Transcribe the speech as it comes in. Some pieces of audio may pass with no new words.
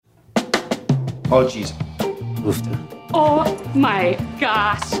Oh, jeez. Oh, my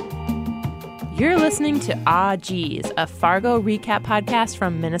gosh. You're listening to Aw Geez, a Fargo recap podcast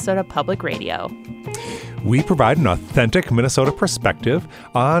from Minnesota Public Radio. We provide an authentic Minnesota perspective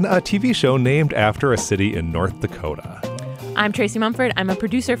on a TV show named after a city in North Dakota. I'm Tracy Mumford. I'm a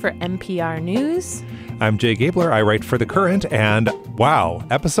producer for NPR News. I'm Jay Gabler. I write for The Current, and wow,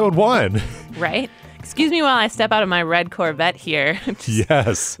 episode 1. Right? Excuse me while I step out of my red Corvette here.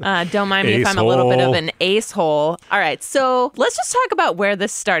 Yes. Don't mind me if I'm a little bit of an ace-hole. All right, so let's just talk about where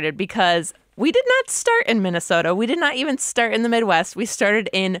this started, because we did not start in Minnesota. We did not even start in the Midwest. We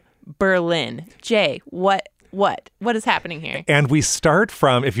started in Berlin. Jay, what is happening here? And we start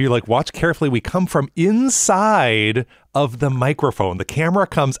from, if you watch carefully, we come from inside of the microphone. The camera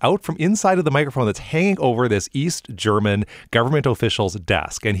comes out from inside of the microphone that's hanging over this East German government official's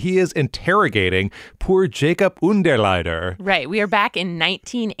desk. And he is interrogating poor Jacob Underleider. Right. We are back in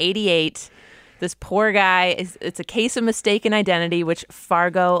 1988. This poor guy, it's a case of mistaken identity, which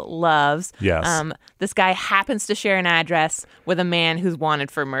Fargo loves. Yes. This guy happens to share an address with a man who's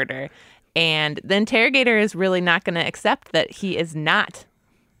wanted for murder. And the interrogator is really not going to accept that he is not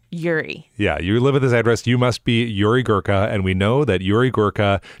Yuri. Yeah, you live at this address. You must be Yuri Gurka. And we know that Yuri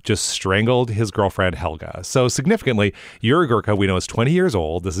Gurka just strangled his girlfriend, Helga. So significantly, Yuri Gurka, we know, is 20 years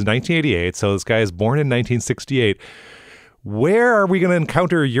old. This is 1988. So this guy is born in 1968. Where are we going to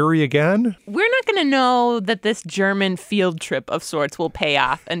encounter Yuri again? We're not going to know that this German field trip of sorts will pay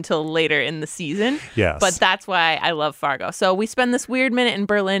off until later in the season. Yes. But that's why I love Fargo. So we spend this weird minute in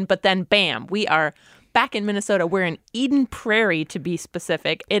Berlin, but then bam, we are back in Minnesota. We're in Eden Prairie, to be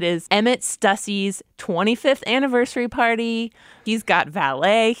specific. It is Emmett Stussey's 25th anniversary party. He's got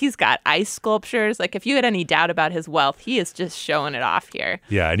valet. He's got ice sculptures. If you had any doubt about his wealth, he is just showing it off here.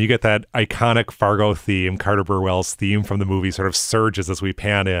 Yeah, and you get that iconic Fargo theme, Carter Burwell's theme from the movie sort of surges as we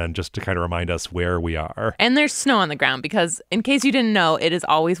pan in, just to kind of remind us where we are. And there's snow on the ground because, in case you didn't know, it is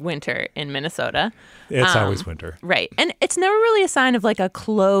always winter in Minnesota. It's always winter. Right. And it's never really a sign of a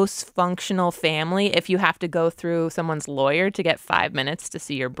close, functional family if you have to go through someone's lawyer to get 5 minutes to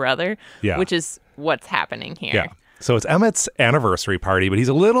see your brother, which is what's happening here. Yeah. So it's Emmett's anniversary party, but he's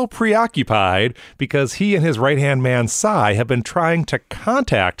a little preoccupied because he and his right-hand man, Cy, have been trying to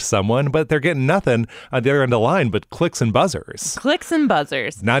contact someone, but they're getting nothing on the other end of the line but clicks and buzzers. Clicks and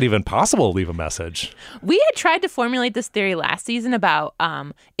buzzers. Not even possible to leave a message. We had tried to formulate this theory last season about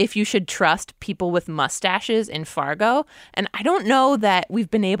if you should trust people with mustaches in Fargo, and I don't know that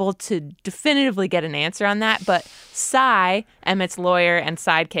we've been able to definitively get an answer on that, but Cy, Emmett's lawyer and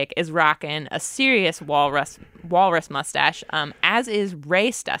sidekick, is rocking a serious walrus mustache, as is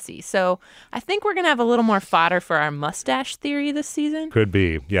Ray Stussey. So I think we're going to have a little more fodder for our mustache theory this season. Could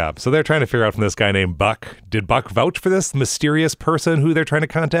be, yeah. So they're trying to figure out from this guy named Buck. Did Buck vouch for this mysterious person who they're trying to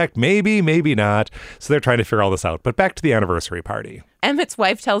contact? Maybe, maybe not. So they're trying to figure all this out. But back to the anniversary party. Emmett's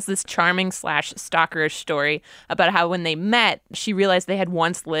wife tells this charming / stalkerish story about how when they met, she realized they had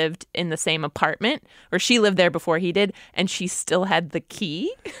once lived in the same apartment, or she lived there before he did, and she still had the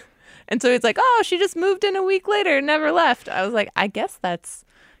key. And so he's like, oh, she just moved in a week later, never left. I was like, I guess that's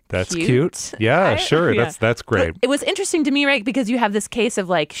cute. Yeah, sure. Yeah. That's great. But it was interesting to me, right? Because you have this case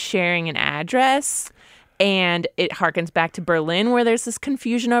of sharing an address, and it harkens back to Berlin where there's this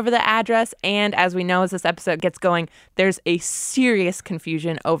confusion over the address. And as we know, as this episode gets going, there's a serious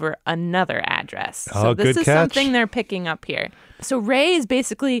confusion over another address. So this is something they're picking up here. So Ray is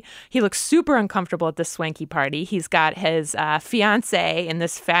basically, he looks super uncomfortable at this swanky party. He's got his fiancée in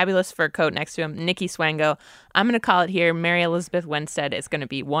this fabulous fur coat next to him, Nikki Swango. I'm going to call it here, Mary Elizabeth Winstead is going to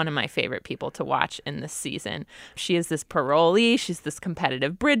be one of my favorite people to watch in this season. She is this parolee, she's this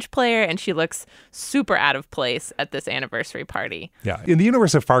competitive bridge player, and she looks super out of place at this anniversary party. Yeah. In the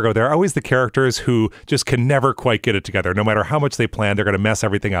universe of Fargo, there are always the characters who just can never quite get it together. No matter how much they plan, they're going to mess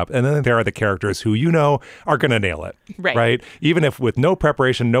everything up. And then there are the characters who, are going to nail it. Right? Even if with no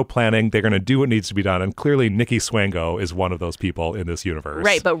preparation, no planning, they're going to do what needs to be done. And clearly, Nikki Swango is one of those people in this universe.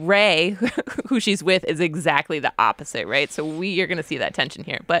 Right. But Ray, who she's with, is exactly the opposite, right? So you're going to see that tension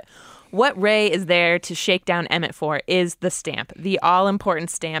here. But what Ray is there to shake down Emmett for is the stamp, the all-important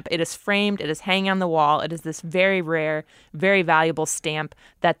stamp. It is framed. It is hanging on the wall. It is this very rare, very valuable stamp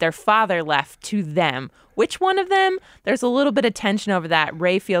that their father left to them. Which one of them? There's a little bit of tension over that.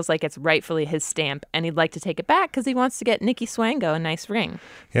 Ray feels like it's rightfully his stamp, and he'd like to take it back because he wants to get Nikki Swango a nice ring.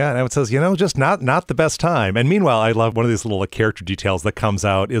 Yeah, and it says, just not the best time. And meanwhile, I love one of these little character details that comes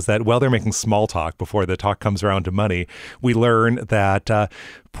out is that while they're making small talk before the talk comes around to money, we learn that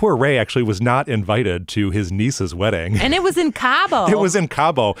poor Ray actually was not invited to his niece's wedding. And it was in Cabo. It was in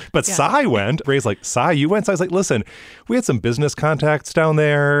Cabo. But Cy went. Ray's like, Cy, you went? So I was like, listen, we had some business contacts down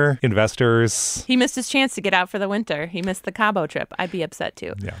there, investors. He missed his chance to get out for the winter. He missed the Cabo trip. I'd be upset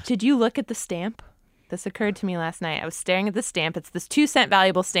too. Yeah. Did you look at the stamp? This occurred to me last night. I was staring at the stamp. It's this 2-cent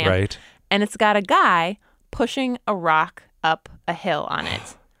valuable stamp. Right. And it's got a guy pushing a rock up a hill on it.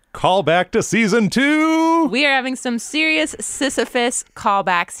 Call back to season 2. We are having some serious Sisyphus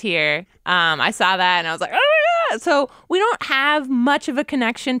callbacks here. I saw that and I was like, oh my God. So we don't have much of a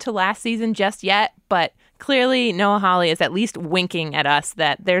connection to last season just yet, but clearly Noah Hawley is at least winking at us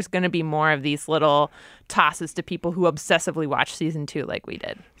that there's going to be more of these little tosses to people who obsessively watch season 2 like we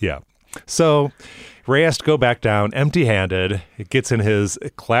did. Yeah. So Ray has to go back down empty-handed. He gets in his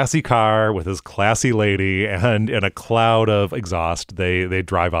classy car with his classy lady, and in a cloud of exhaust, they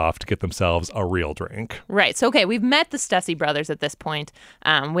drive off to get themselves a real drink. Right. So, okay, we've met the Stussy brothers at this point.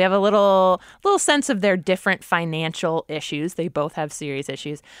 We have a little sense of their different financial issues. They both have serious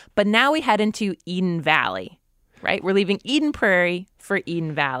issues. But now we head into Eden Valley. Right? We're leaving Eden Prairie for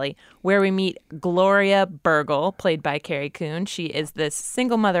Eden Valley, where we meet Gloria Burgle, played by Carrie Coon. She is this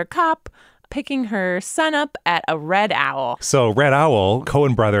single mother cop picking her son up at a red owl. So Red Owl,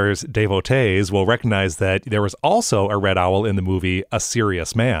 Coen brothers devotees will recognize that there was also a red owl in the movie A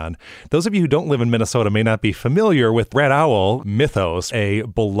Serious Man. Those of you who don't live in Minnesota may not be familiar with Red Owl Mythos, a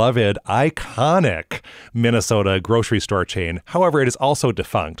beloved, iconic Minnesota grocery store chain. However, it is also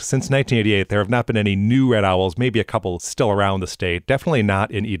defunct. Since 1988, there have not been any new red owls, maybe a couple still around the state, definitely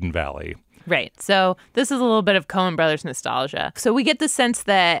not in Eden Valley. Right. So this is a little bit of Coen Brothers nostalgia. So we get the sense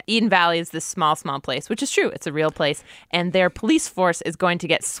that Eden Valley is this small place, which is true. It's a real place. And their police force is going to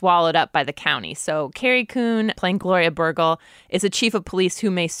get swallowed up by the county. So Carrie Coon, playing Gloria Burgle, is a chief of police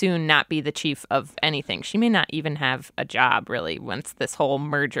who may soon not be the chief of anything. She may not even have a job, really, once this whole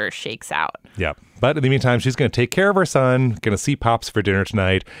merger shakes out. Yeah. But in the meantime, she's going to take care of her son, going to see Pops for dinner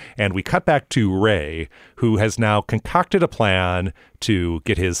tonight. And we cut back to Ray, who has now concocted a plan to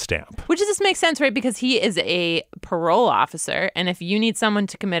get his stamp. Which just makes sense, right? Because he is a parole officer. And if you need someone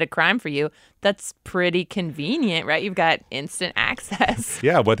to commit a crime for you, that's pretty convenient, right? You've got instant access.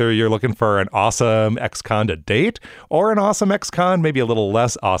 Yeah, whether you're looking for an awesome ex-con to date or an awesome ex-con, maybe a little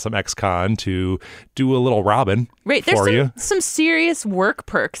less awesome ex-con to do a little robbing right, for you. There's some serious work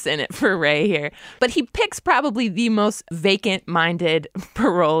perks in it for Ray here. But he picks probably the most vacant-minded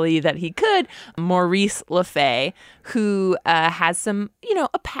parolee that he could, Maurice LeFay, who has some,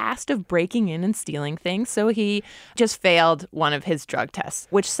 a past of breaking in and stealing things. So he just failed one of his drug tests,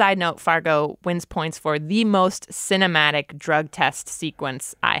 which, side note, Fargo wins points for the most cinematic drug test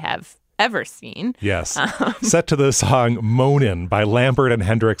sequence I have ever seen. Yes. Set to the song Moanin' by Lambert and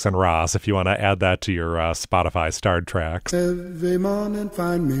Hendrix and Ross, if you want to add that to your Spotify starred tracks. Every morning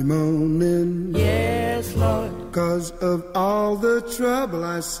find me moaning. Yes, Lord. 'Cause of all the trouble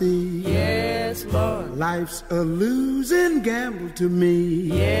I see. Yes, Lord. Life's a losing gamble to me.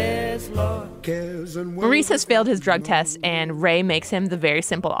 Yes, Lord. Cares and Maurice has failed his drug test, and Ray makes him the very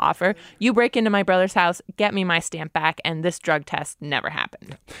simple offer. You break into my brother's house, get me my stamp back, and this drug test never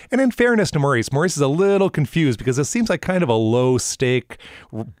happened. And in fairness to Maurice is a little confused because it seems like kind of a low-stake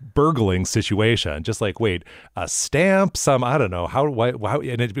burgling situation. Just like, wait, a stamp, I don't know, how,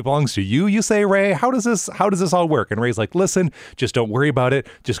 and it belongs to you, you say, Ray? How does this all work? And Ray's like, listen, just don't worry about it.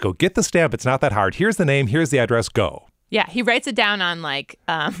 Just go get the stamp. It's not that hard. Here's the name. Here's the address. Go. Yeah, he writes it down on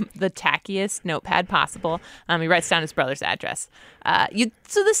the tackiest notepad possible. He writes down his brother's address.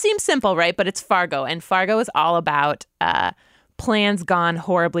 So this seems simple, right? But it's Fargo, and Fargo is all about plans gone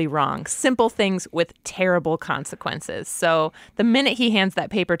horribly wrong. Simple things with terrible consequences. So the minute he hands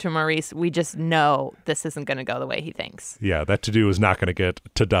that paper to Maurice, we just know this isn't going to go the way he thinks. Yeah, that to-do is not going to get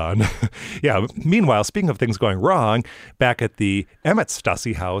to done. Yeah, meanwhile, speaking of things going wrong, back at the Emmett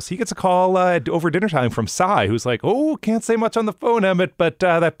Stussy house, he gets a call over dinner time from Cy, who's like, oh, can't say much on the phone, Emmett, but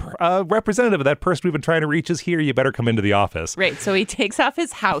that representative of that person we've been trying to reach is here. You better come into the office. Right, so he takes off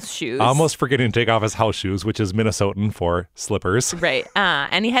his house shoes. Almost forgetting to take off his house shoes, which is Minnesotan for slippers. Right.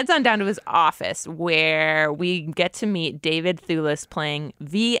 And he heads on down to his office where we get to meet David Thewlis playing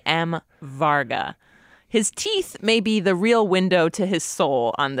V.M. Varga. His teeth may be the real window to his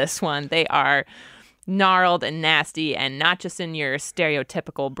soul on this one. They are gnarled and nasty, and not just in your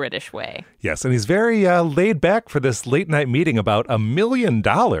stereotypical British way. Yes, and he's very laid back for this late night meeting about $1 million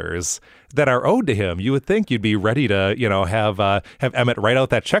that are owed to him. You would think you'd be ready to, have Emmett write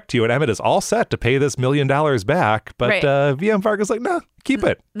out that check to you, and Emmett is all set to pay this $1 million back. But right. V.M. Varga's like, no, keep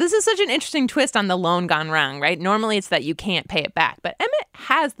it. This is such an interesting twist on the loan gone wrong, right? Normally it's that you can't pay it back, but Emmett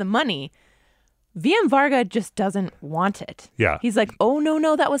has the money. VM Varga just doesn't want it. Yeah. He's like, oh,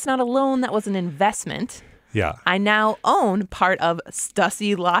 no, that was not a loan. That was an investment. Yeah. I now own part of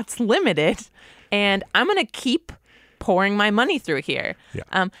Stussy Lots Limited, and I'm going to keep pouring my money through here.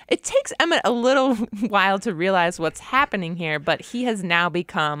 Yeah. It takes Emmett a little while to realize what's happening here, but he has now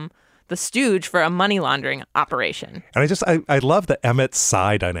become the stooge for a money laundering operation. And I love the Emmett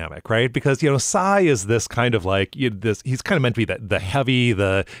Cy dynamic, right? Because, Cy is this kind of like, he's kind of meant to be the heavy,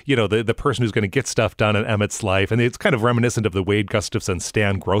 the person who's going to get stuff done in Emmett's life. And it's kind of reminiscent of the Wade Gustafson,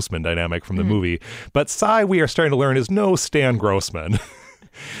 Stan Grossman dynamic from the movie. But Cy, we are starting to learn, is no Stan Grossman.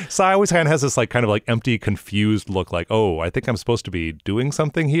 Cy always kind of has this kind of empty, confused look like, oh, I think I'm supposed to be doing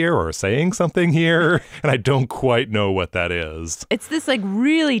something here or saying something here, and I don't quite know what that is. It's this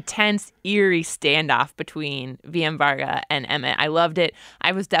really tense, eerie standoff between VM Varga and Emmett. I loved it.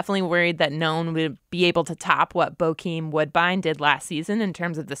 I was definitely worried that no one would be able to top what Bokeem Woodbine did last season in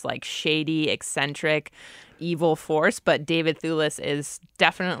terms of this shady, eccentric, evil force, but David Thewlis is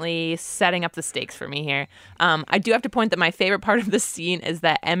definitely setting up the stakes for me here. I do have to point that my favorite part of this scene is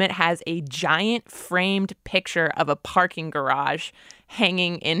that Emmett has a giant framed picture of a parking garage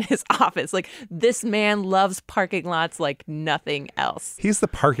hanging in his office. This man loves parking lots like nothing else. He's the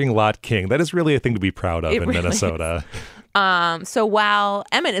parking lot king. That is really a thing to be proud of in really Minnesota. So while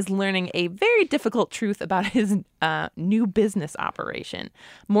Emmett is learning a very difficult truth about his new business operation,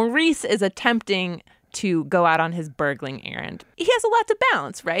 Maurice is attempting to go out on his burgling errand. He has a lot to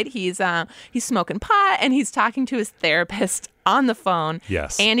balance, right? He's smoking pot and he's talking to his therapist on the phone.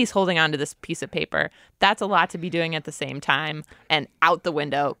 Yes. And he's holding on to this piece of paper. That's a lot to be doing at the same time. And out the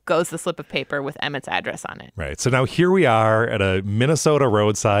window goes the slip of paper with Emmett's address on it. Right. So now here we are at a Minnesota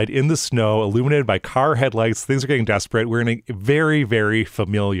roadside in the snow, illuminated by car headlights. Things are getting desperate. We're in a very, very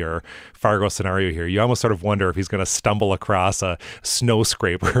familiar Fargo scenario here. You almost sort of wonder if he's going to stumble across a snow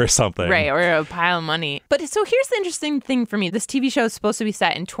scraper or something. Right. Or a pile of money. But so here's the interesting thing for me. This TV show is supposed to be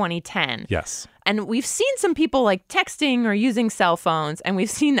set in 2010. Yes. And we've seen some people texting or using cell phones, and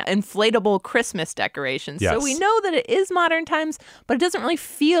we've seen inflatable Christmas decorations. Yes. So we know that it is modern times, but it doesn't really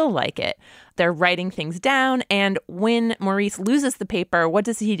feel like it. They're writing things down, and when Maurice loses the paper, what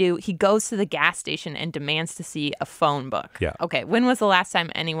does he do? He goes to the gas station and demands to see a phone book. Yeah. Okay, when was the last time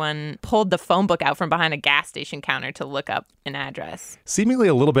anyone pulled the phone book out from behind a gas station counter to look up an address? Seemingly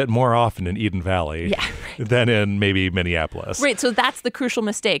a little bit more often in Eden Valley than in maybe Minneapolis. Right, so that's the crucial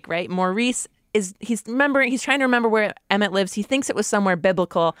mistake, right? Maurice he's trying to remember where Emmett lives. He thinks it was somewhere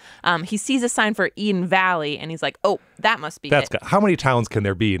biblical. He sees a sign for Eden Valley, and he's like, "Oh, that must be it." How many towns can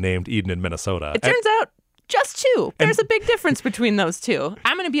there be named Eden in Minnesota? It turns out just two. There's a big difference between those two.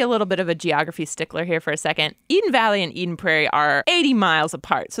 I'm going to be a little bit of a geography stickler here for a second. Eden Valley and Eden Prairie are 80 miles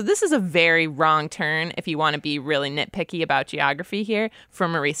apart. So this is a very wrong turn if you want to be really nitpicky about geography here for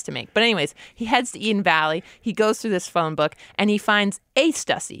Maurice to make. But anyways, he heads to Eden Valley. He goes through this phone book, and he finds a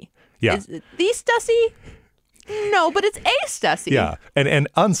Stussy. Yeah. Is it the Stussy? No, but it's a Stussy. Yeah. And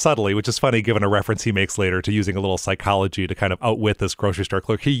unsubtly, which is funny given a reference he makes later to using a little psychology to kind of outwit this grocery store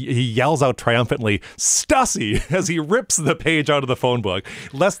clerk, he yells out triumphantly, "Stussy!" as he rips the page out of the phone book,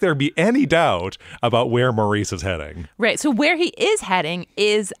 lest there be any doubt about where Maurice is heading. Right. So where he is heading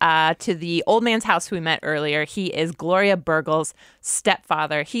is to the old man's house who we met earlier. He is Gloria Burgle's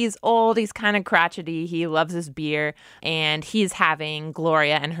stepfather. He's old. He's kind of crotchety. He loves his beer. And he's having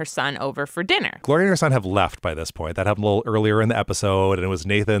Gloria and her son over for dinner. Gloria and her son have left by this point. That happened a little earlier in the episode, and it was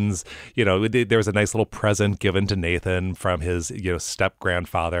Nathan's, there was a nice little present given to Nathan from his,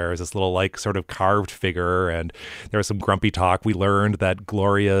 step-grandfather. It was this little, sort of carved figure, and there was some grumpy talk. We learned that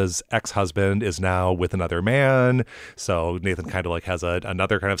Gloria's ex-husband is now with another man, so Nathan kind of, has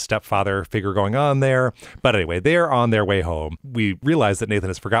another kind of stepfather figure going on there. But anyway, they're on their way home. We realize that Nathan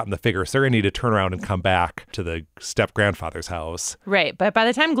has forgotten the figure, so they're going to need to turn around and come back to the step-grandfather's house. Right, but by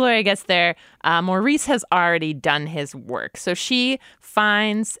the time Gloria gets there, Maurice has already done his work. So she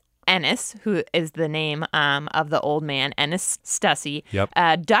finds Ennis, who is the name of the old man, Ennis Stussy,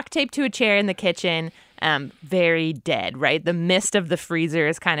 duct taped to a chair in the kitchen, very dead, right? The mist of the freezer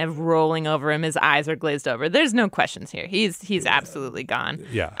is kind of rolling over him. His eyes are glazed over. There's no questions here. He's absolutely gone.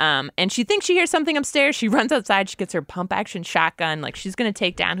 Yeah. And she thinks she hears something upstairs. She runs outside. She gets her pump action shotgun. She's going to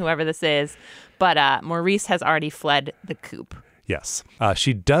take down whoever this is. But Maurice has already fled the coop. Yes.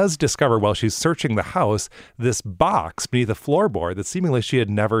 She does discover while she's searching the house this box beneath the floorboard that seemingly she had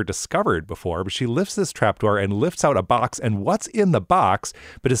never discovered before. But she lifts this trapdoor and lifts out a box. And what's in the box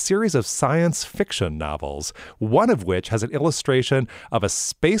but a series of science fiction novels, one of which has an illustration of a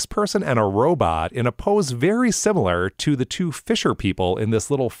space person and a robot in a pose very similar to the two Fisher people in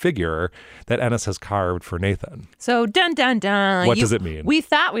this little figure that Ennis has carved for Nathan. So, dun, dun, dun. What does it mean? We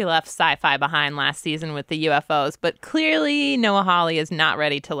thought we left sci-fi behind last season with the UFOs, but clearly Noah Hawley is not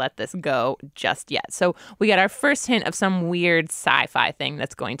ready to let this go just yet. So we got our first hint of some weird sci-fi thing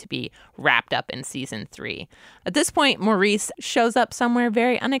that's going to be wrapped up in season 3. At this point, Maurice shows up somewhere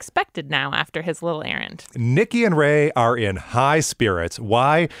very unexpected now after his little errand. Nikki and Ray are in high spirits.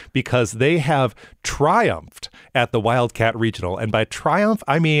 Why? Because they have triumphed at the Wildcat Regional. And by triumph,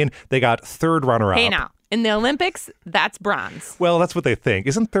 I mean they got third runner-up. Hey, now. In the Olympics, that's bronze. Well, that's what they think.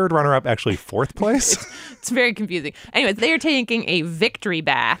 Isn't third runner-up actually fourth place? It's very confusing. Anyways, they are taking a victory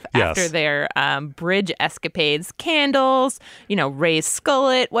bath after their bridge escapades. Candles, Ray's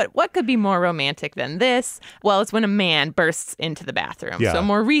skullet. What could be more romantic than this? Well, it's when a man bursts into the bathroom. Yeah. So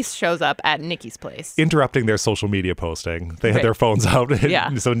Maurice shows up at Nikki's place. Interrupting their social media posting. They had their phones out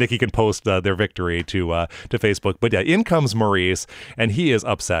so Nikki can post their victory to Facebook. But yeah, in comes Maurice, and he is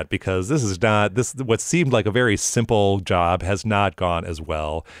upset because what seemed like a very simple job has not gone as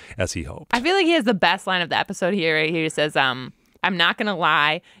well as he hoped. I feel like he has the best line of the episode here. Right here. He says, I'm not going to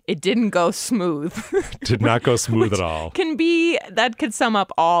lie, it didn't go smooth. Did not go smooth at all. That could sum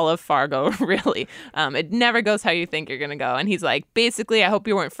up all of Fargo, really. It never goes how you think you're going to go. And he's like, basically, I hope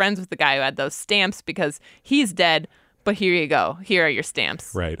you weren't friends with the guy who had those stamps because he's dead. But here you go. Here are your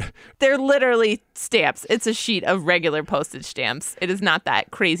stamps. Right. They're literally stamps. It's a sheet of regular postage stamps. It is not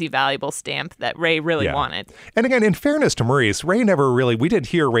that crazy valuable stamp that Ray really wanted. And again, in fairness to Maurice, we did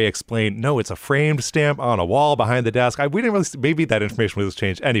hear Ray explain, no, it's a framed stamp on a wall behind the desk. We didn't really, maybe that information was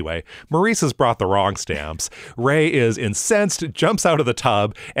changed. Anyway, Maurice has brought the wrong stamps. Ray is incensed, jumps out of the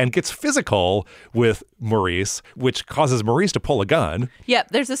tub, and gets physical with Maurice, which causes Maurice to pull a gun. Yep,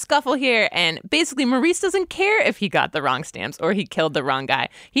 there's a scuffle here, and basically Maurice doesn't care if he got the wrong stamps or he killed the wrong guy.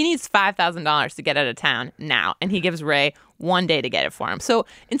 He needs $5,000 to get out of town now, and he gives Ray 1 day to get it for him. So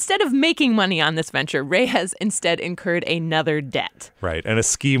instead of making money on this venture, Ray has instead incurred another debt. Right, and a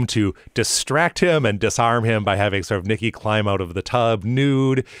scheme to distract him and disarm him by having sort of Nikki climb out of the tub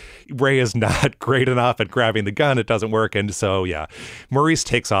nude. Ray is not great enough at grabbing the gun. It doesn't work. And so, Maurice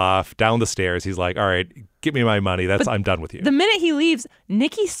takes off down the stairs. He's like, all right, give me my money. I'm done with you. The minute he leaves,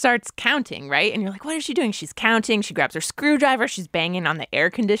 Nikki starts counting, right? And you're like, what is she doing? She's counting. She grabs her screwdriver. She's banging on the air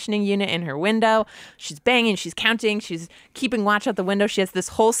conditioning unit in her window. She's banging. She's counting. She's keeping watch out the window. She has this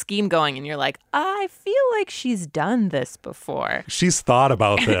whole scheme going. And you're like, I feel like she's done this before. She's thought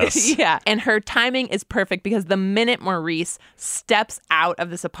about this. Yeah. And her timing is perfect because the minute Maurice steps out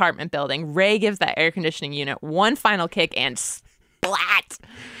of this apartment building, Ray gives that air conditioning unit one final kick and splat.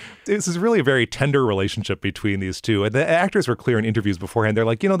 This is really a very tender relationship between these two. And the actors were clear in interviews beforehand. They're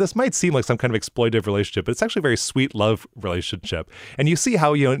like, this might seem like some kind of exploitative relationship, but it's actually a very sweet love relationship. And you see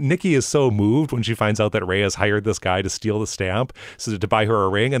how, Nikki is so moved when she finds out that Ray has hired this guy to steal the stamp, so to buy her a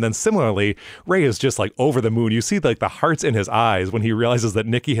ring. And then similarly, Ray is just like over the moon. You see like the hearts in his eyes when he realizes that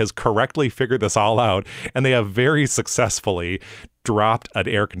Nikki has correctly figured this all out. And they have very successfully dropped an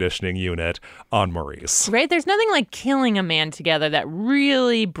air conditioning unit on Maurice. Right? There's nothing like killing a man together that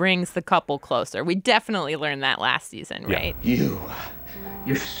really brings the couple closer. We definitely learned that last season, right? Yeah.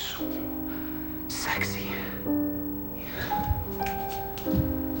 You're so sexy.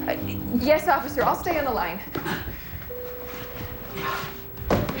 Yes, officer. I'll stay on the line.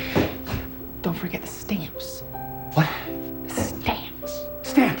 Don't forget the stamps. What? The stamps.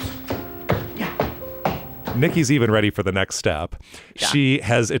 Stamps. Nikki's even ready for the next step. Yeah. She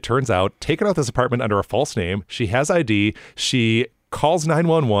has, it turns out, taken out this apartment under a false name. She has ID. She calls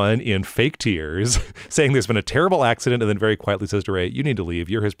 911 in fake tears, saying there's been a terrible accident, and then very quietly says to Ray, you need to leave.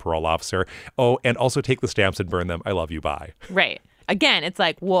 You're his parole officer. Oh, and also take the stamps and burn them. I love you. Bye. Right. Again, it's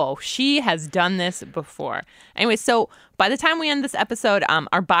like, whoa, she has done this before. Anyway, so by the time we end this episode,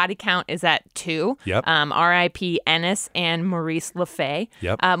 our body count is at 2. Yep. R.I.P. Ennis and Maurice LeFay.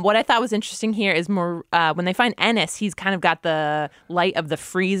 Yep. What I thought was interesting here is when they find Ennis, he's kind of got the light of the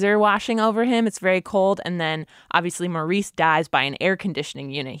freezer washing over him. It's very cold. And then obviously Maurice dies by an air conditioning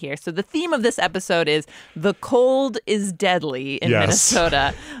unit here. So the theme of this episode is the cold is deadly in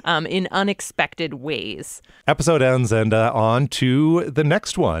Minnesota in unexpected ways. Episode ends and on to the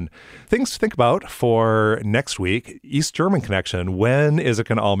next one. Things to think about for next week. Easter this German connection, when is it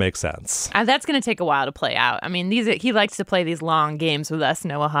going to all make sense? That's going to take a while to play out. I mean, he likes to play these long games with us,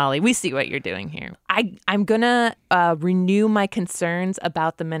 Noah Hawley. We see what you're doing here. I'm going to renew my concerns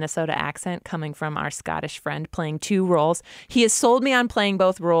about the Minnesota accent coming from our Scottish friend playing two roles. He has sold me on playing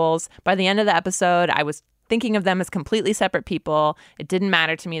both roles. By the end of the episode, I was thinking of them as completely separate people. It didn't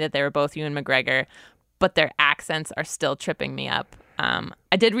matter to me that they were both Ewan McGregor, but their accents are still tripping me up.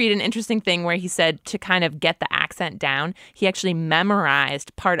 I did read an interesting thing where he said to kind of get the accent down, he actually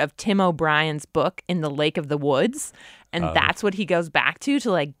memorized part of Tim O'Brien's book In the Lake of the Woods. And that's what he goes back to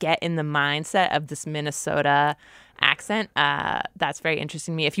like get in the mindset of this Minnesota accent. That's very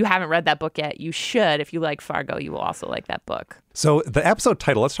interesting to me. If you haven't read that book yet, you should. If you like Fargo, you will also like that book. So the episode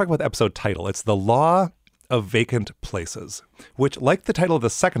title, let's talk about the episode title. It's The Law of Vacant Places, which, like the title of the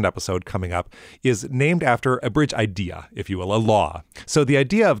second episode coming up, is named after a bridge idea, if you will, a law. So the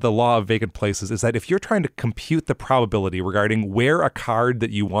idea of the law of vacant places is that if you're trying to compute the probability regarding where a card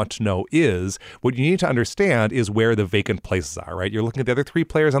that you want to know is, what you need to understand is where the vacant places are, right? You're looking at the other three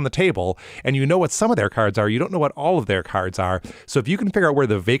players on the table, and you know what some of their cards are. You don't know what all of their cards are. So if you can figure out where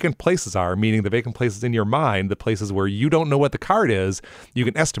the vacant places are, meaning the vacant places in your mind, the places where you don't know what the card is, you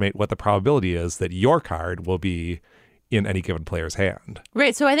can estimate what the probability is that your card will be in any given player's hand.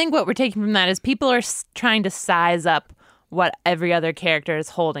 Right. So I think what we're taking from that is people are trying to size up what every other character is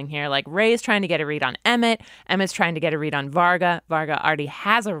holding here. Like Ray is trying to get a read on Emmett. Emmett's trying to get a read on Varga. Varga already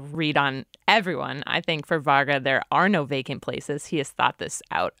has a read on everyone. I think for Varga, there are no vacant places. He has thought this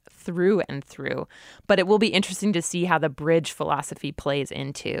out through and through. But it will be interesting to see how the bridge philosophy plays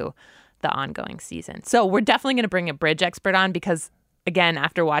into the ongoing season. So we're definitely going to bring a bridge expert on because, again,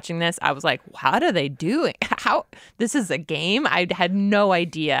 after watching this, I was like, what are they doing? How? This is a game? I had no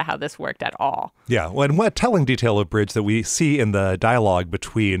idea how this worked at all. Yeah, well, and what telling detail of bridge that we see in the dialogue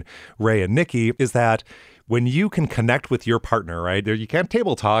between Ray and Nikki is that when you can connect with your partner, right? You can't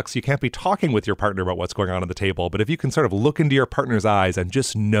table talk, so you can't be talking with your partner about what's going on the table. But if you can sort of look into your partner's eyes and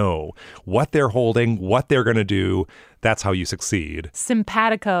just know what they're holding, what they're going to do, that's how you succeed.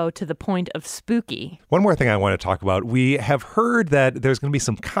 Simpatico to the point of spooky. One more thing I want to talk about. We have heard that there's going to be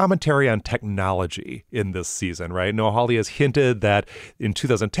some commentary on technology in this season, right? Noah Hawley has hinted that in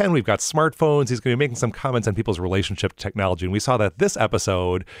 2010, we've got smartphones. He's going to be making some comments on people's relationship to technology. And we saw that this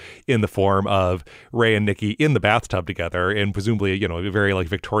episode in the form of Ray and Nikki in the bathtub together in presumably, a very like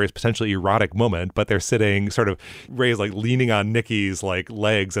victorious, potentially erotic moment. But they're sitting sort of, Ray's like leaning on Nikki's like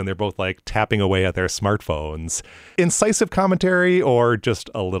legs and they're both like tapping away at their smartphones. Incisive commentary or just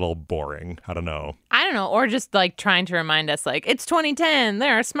a little boring? I don't know. Or just like trying to remind us like it's 2010,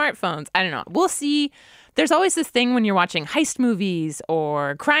 there are smartphones. I don't know. We'll see. There's always this thing when you're watching heist movies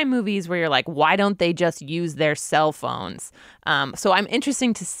or crime movies where you're like, why don't they just use their cell phones? So I'm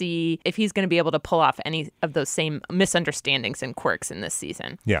interested to see if he's going to be able to pull off any of those same misunderstandings and quirks in this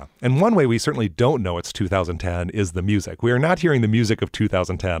season. Yeah. And one way we certainly don't know it's 2010 is the music. We are not hearing the music of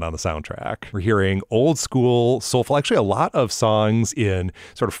 2010 on the soundtrack. We're hearing old school, soulful, actually a lot of songs in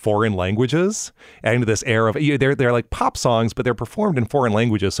sort of foreign languages, adding to this air of, they're like pop songs, but they're performed in foreign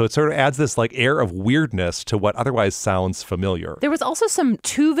languages. So it sort of adds this like air of weirdness to what otherwise sounds familiar. There was also some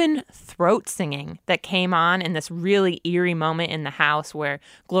Tuvan throat singing that came on in this really eerie moment in the house where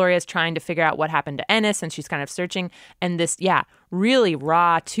Gloria's trying to figure out what happened to Ennis and she's kind of searching. And this, really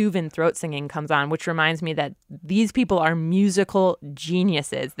raw Tuvan throat singing comes on, which reminds me that these people are musical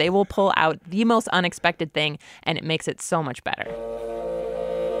geniuses. They will pull out the most unexpected thing and it makes it so much better.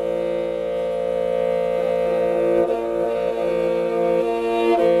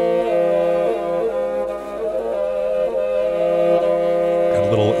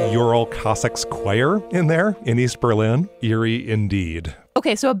 Ural Cossacks Choir in there in East Berlin. Eerie indeed.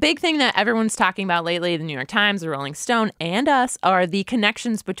 Okay, so a big thing that everyone's talking about lately, the New York Times, the Rolling Stone, and us, are the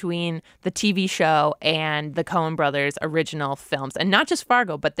connections between the TV show and the Coen brothers' original films. And not just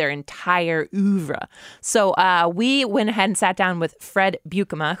Fargo, but their entire oeuvre. So we went ahead and sat down with Fred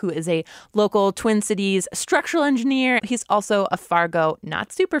Bukema, who is a local Twin Cities structural engineer. He's also a Fargo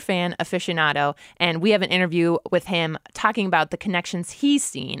not super fan aficionado. And we have an interview with him talking about the connections he's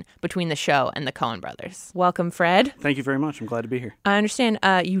seen between the show and the Coen brothers. Welcome, Fred. Thank you very much. I'm glad to be here. I understand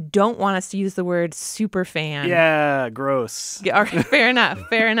you don't want us to use the word super fan. Yeah, gross. Yeah, all right, fair enough.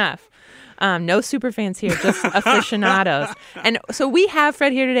 Fair enough. No super fans here, just aficionados. And so we have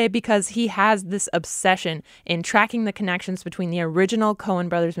Fred here today because he has this obsession in tracking the connections between the original Coen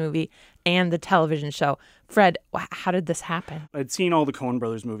brothers movie and the television show. Fred, how did this happen? I'd seen all the Coen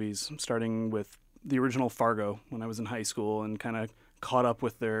brothers movies, starting with the original Fargo when I was in high school, and kind of caught up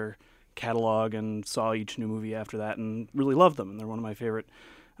with their catalog and saw each new movie after that and really loved them. And they're one of my favorite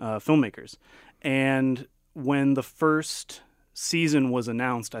filmmakers. And when the first season was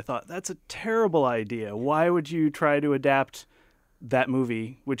announced, I thought, that's a terrible idea. Why would you try to adapt that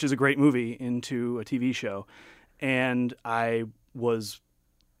movie, which is a great movie, into a TV show? And I was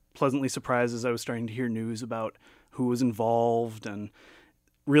pleasantly surprised as I was starting to hear news about who was involved, and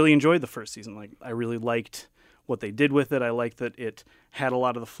really enjoyed the first season. Like, I really liked what they did with it. I liked that it had a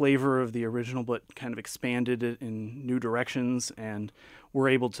lot of the flavor of the original, but kind of expanded it in new directions, and were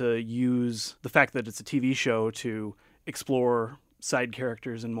able to use the fact that it's a TV show to explore side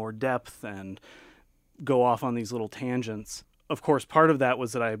characters in more depth and go off on these little tangents. Of course, part of that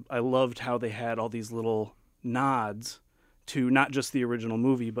was that I loved how they had all these little nods to not just the original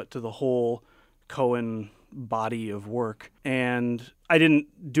movie, but to the whole Coen body of work. And I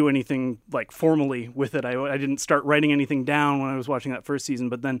didn't do anything like formally with it. I didn't start writing anything down when I was watching that first season.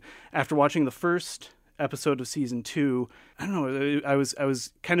 But then after watching the first episode of season 2, I don't know, I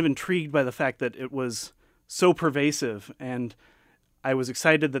was kind of intrigued by the fact that it was so pervasive, and I was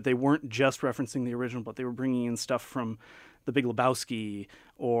excited that they weren't just referencing the original, but they were bringing in stuff from The Big Lebowski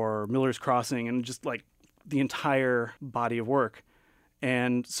or Miller's Crossing, and just like the entire body of work.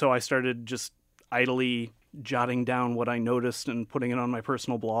 And so I started just idly jotting down what I noticed and putting it on my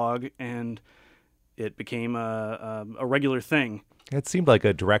personal blog, and it became a regular thing. It seemed like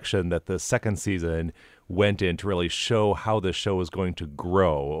a direction that the second season went in to really show how the show was going to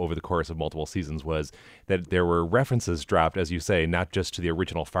grow over the course of multiple seasons, was that there were references dropped, as you say, not just to the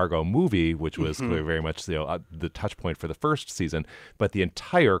original Fargo movie, which was clearly very much the touch point for the first season, but the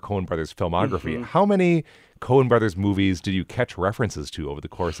entire Coen Brothers filmography. How many Coen Brothers movies did you catch references to over the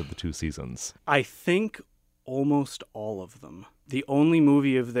course of the 2 seasons? I think almost all of them. The only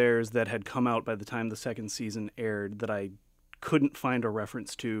movie of theirs that had come out by the time the second season aired that I couldn't find a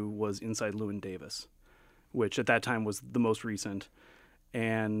reference to was Inside Llewyn Davis, which at that time was the most recent.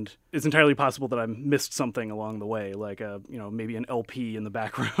 And it's entirely possible that I missed something along the way, like maybe an LP in the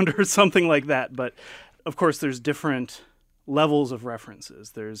background or something like that. But of course, there's different levels of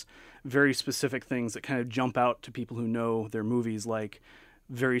references. There's very specific things that kind of jump out to people who know their movies, like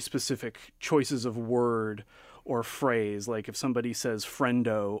very specific choices of word or phrase. Like if somebody says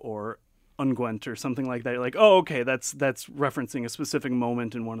friendo or unguent or something like that, you're like, oh, okay, that's referencing a specific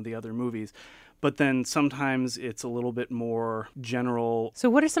moment in one of the other movies. But then sometimes it's a little bit more general. So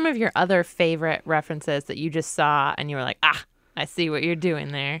what are some of your other favorite references that you just saw and you were like, I see what you're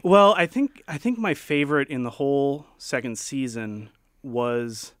doing there? Well, I think my favorite in the whole second season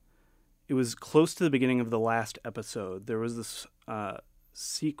was, it was close to the beginning of the last episode. There was this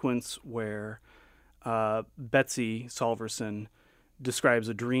sequence where Betsy Solverson describes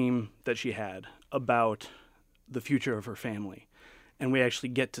a dream that she had about the future of her family. And we actually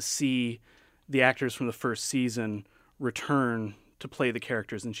get to see the actors from the first season return to play the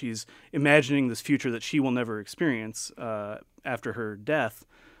characters. And she's imagining this future that she will never experience after her death,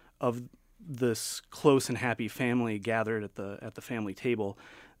 of this close and happy family gathered at the family table.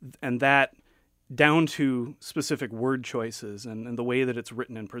 And that, down to specific word choices and the way that it's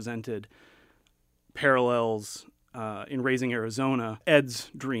written and presented, parallels in Raising Arizona,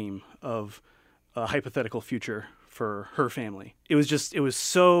 Ed's dream of a hypothetical future for her family. It was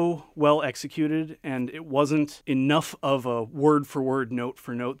so well executed, and it wasn't enough of a word for word, note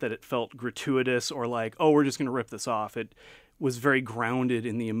for note that it felt gratuitous or like, oh, we're just going to rip this off. It was very grounded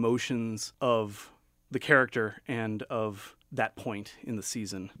in the emotions of the character and of that point in the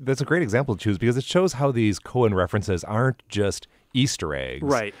season. That's a great example to choose, because it shows how these Coen references aren't just Easter eggs,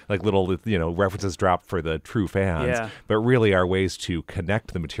 right? Like little, references dropped for the true fans, but really are ways to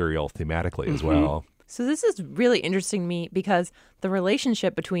connect the material thematically as well. So this is really interesting to me, because the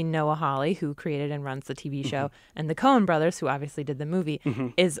relationship between Noah Hawley, who created and runs the TV show, and the Coen brothers, who obviously did the movie,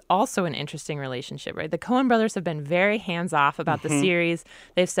 is also an interesting relationship, right? The Coen brothers have been very hands-off about the series.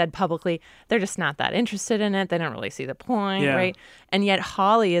 They've said publicly they're just not that interested in it. They don't really see the point, right? And yet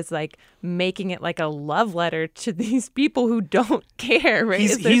Hawley is like making it like a love letter to these people who don't care, right?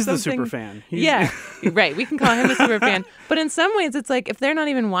 He's the super fan. Right. We can call him the super fan. But in some ways, it's like if they're not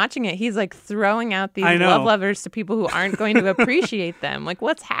even watching it, he's like throwing out these love letters to people who aren't going to appreciate them. Like,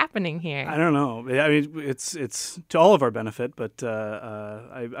 what's happening here? I don't know. I mean, it's to all of our benefit, but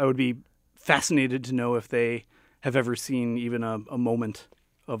I would be fascinated to know if they have ever seen even a moment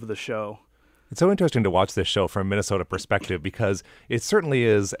of the show. It's so interesting to watch this show from a Minnesota perspective, because it certainly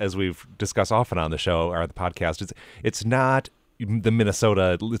is, as we've discussed often on the show or the podcast, it's not the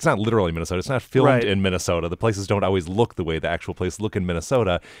Minnesota. It's not literally Minnesota. It's not filmed in Minnesota. The places don't always look the way the actual places look in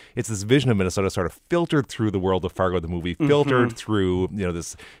Minnesota. It's this vision of Minnesota sort of filtered through the world of Fargo, the movie, filtered through,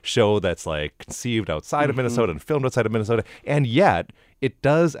 this show that's like conceived outside of Minnesota and filmed outside of Minnesota. And yet it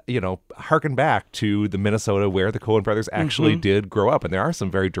does, harken back to the Minnesota where the Coen brothers actually did grow up. And there are some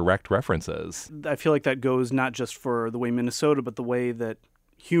very direct references. I feel like that goes not just for the way Minnesota, but the way that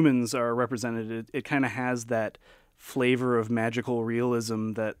humans are represented. It kind of has that flavor of magical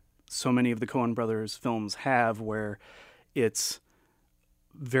realism that so many of the Coen brothers films have, where it's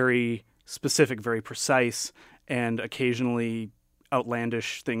very specific, very precise, and occasionally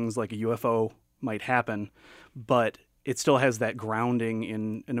outlandish things like a UFO might happen. But it still has that grounding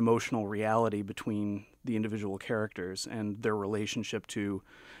in an emotional reality between the individual characters and their relationship to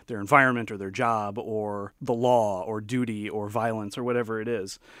their environment or their job or the law or duty or violence or whatever it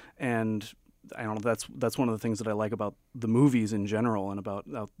is. And I don't know, that's one of the things that I like about the movies in general and about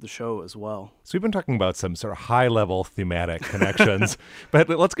the show as well. So we've been talking about some sort of high-level thematic connections, but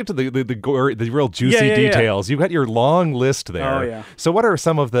let's get to the real juicy details. You've got your long list there. Oh, yeah. So what are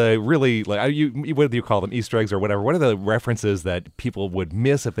some of the really, what do you call them, Easter eggs or whatever? What are the references that people would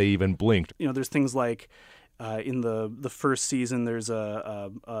miss if they even blinked? There's things like in the first season, there's a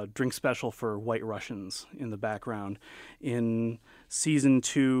drink special for White Russians in the background. In season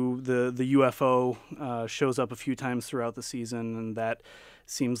 2, the UFO shows up a few times throughout the season, and that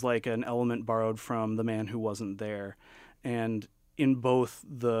seems like an element borrowed from The Man Who Wasn't There. And in both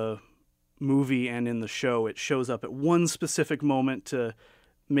the movie and in the show, it shows up at one specific moment to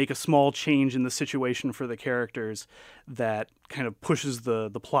make a small change in the situation for the characters that kind of pushes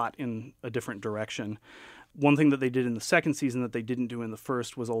the plot in a different direction. One thing that they did in the second season that they didn't do in the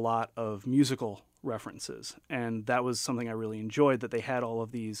first was a lot of musical references. And that was something I really enjoyed, that they had all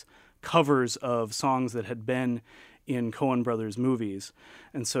of these covers of songs that had been in Coen Brothers movies.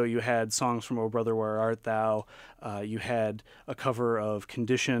 And so you had songs from Oh Brother, Where Art Thou? You had a cover of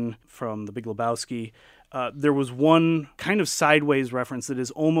Condition from The Big Lebowski. There was one kind of sideways reference that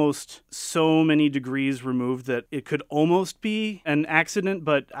is almost so many degrees removed that it could almost be an accident,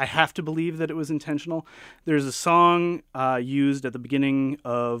 but I have to believe that it was intentional. There's a song used at the beginning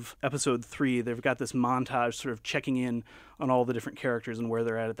of episode 3. They've got this montage sort of checking in on all the different characters and where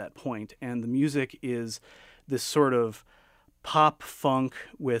they're at that point. And the music is this sort of pop funk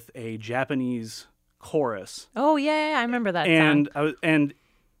with a Japanese chorus. Oh, yeah, I remember that song. And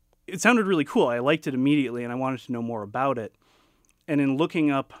it sounded really cool. I liked it immediately, and I wanted to know more about it. And in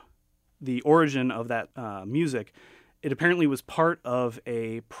looking up the origin of that music, it apparently was part of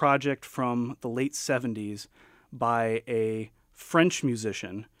a project from the late 70s by a French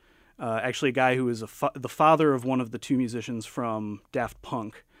musician, actually a guy who is the father of one of the two musicians from Daft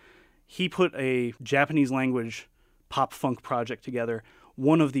Punk. He put a Japanese language pop funk project together.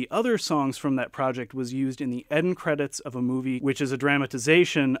 One of the other songs from that project was used in the end credits of a movie, which is a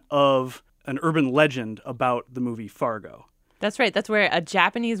dramatization of an urban legend about the movie Fargo. That's right. That's where a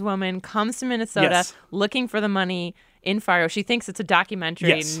Japanese woman comes to Minnesota looking for the money in Fargo. She thinks it's a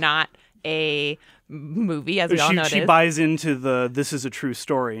documentary, not a movie, as we all know it is. She buys into this is a true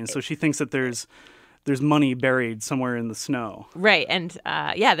story, and so she thinks that there's money buried somewhere in the snow. Right. And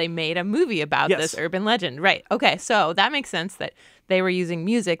they made a movie about this urban legend. Right. Okay. So that makes sense that they were using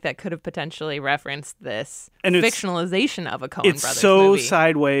music that could have potentially referenced this fictionalization of a Coen Brothers movie. It's so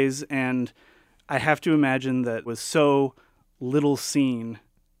sideways, and I have to imagine that was so little seen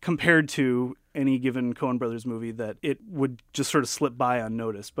compared to any given Coen Brothers movie that it would just sort of slip by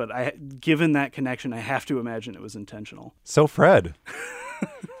unnoticed. But given that connection, I have to imagine it was intentional. So, Fred,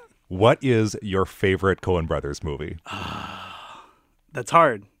 what is your favorite Coen Brothers movie? That's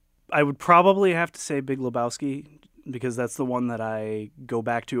hard. I would probably have to say Big Lebowski, because that's the one that I go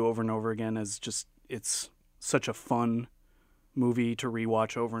back to over and over again as just, it's such a fun movie to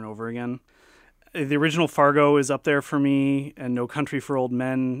rewatch over and over again. The original Fargo is up there for me, and No Country for Old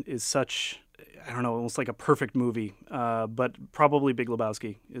Men is such, I don't know, almost like a perfect movie. But probably Big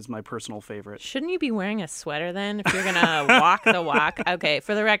Lebowski is my personal favorite. Shouldn't you be wearing a sweater then if you're going to walk the walk? Okay,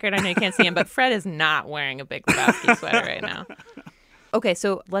 for the record, I know you can't see him, but Fred is not wearing a Big Lebowski sweater right now. Okay,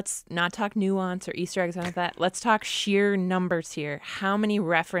 so let's not talk nuance or Easter eggs or anything like that. Let's talk sheer numbers here. How many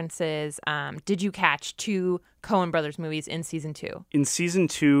references did you catch to Coen Brothers movies in season 2? In season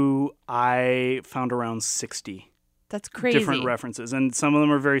 2, I found around 60. That's crazy. Different references. And some of them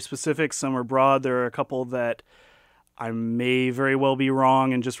are very specific. Some are broad. There are a couple that I may very well be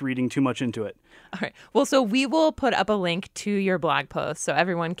wrong and just reading too much into it. All right. Well, so we will put up a link to your blog post so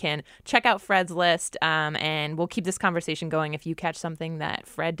everyone can check out Fred's list, and we'll keep this conversation going if you catch something that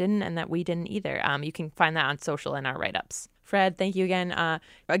Fred didn't and that we didn't either. You can find that on social in our write-ups. Fred, thank you again.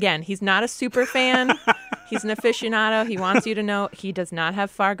 Again, he's not a super fan. He's an aficionado. He wants you to know he does not have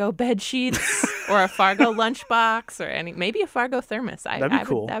Fargo bed sheets or a Fargo lunchbox or maybe a Fargo thermos. That'd be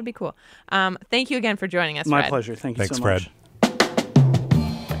cool. That would be cool. Thank you again for joining us, My Fred. pleasure. Thanks so Fred. much.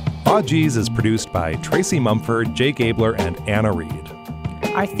 Aw Geez is produced by Tracy Mumford, Jake Abler, and Anna Reed.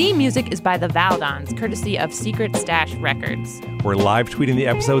 Our theme music is by the Valdons, courtesy of Secret Stash Records. We're live tweeting the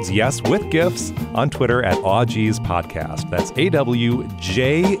episodes, yes, with GIFs, on Twitter at Aw Geez Podcast. That's AWJEEZ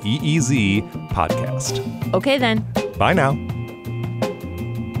Podcast. Okay, then. Bye now.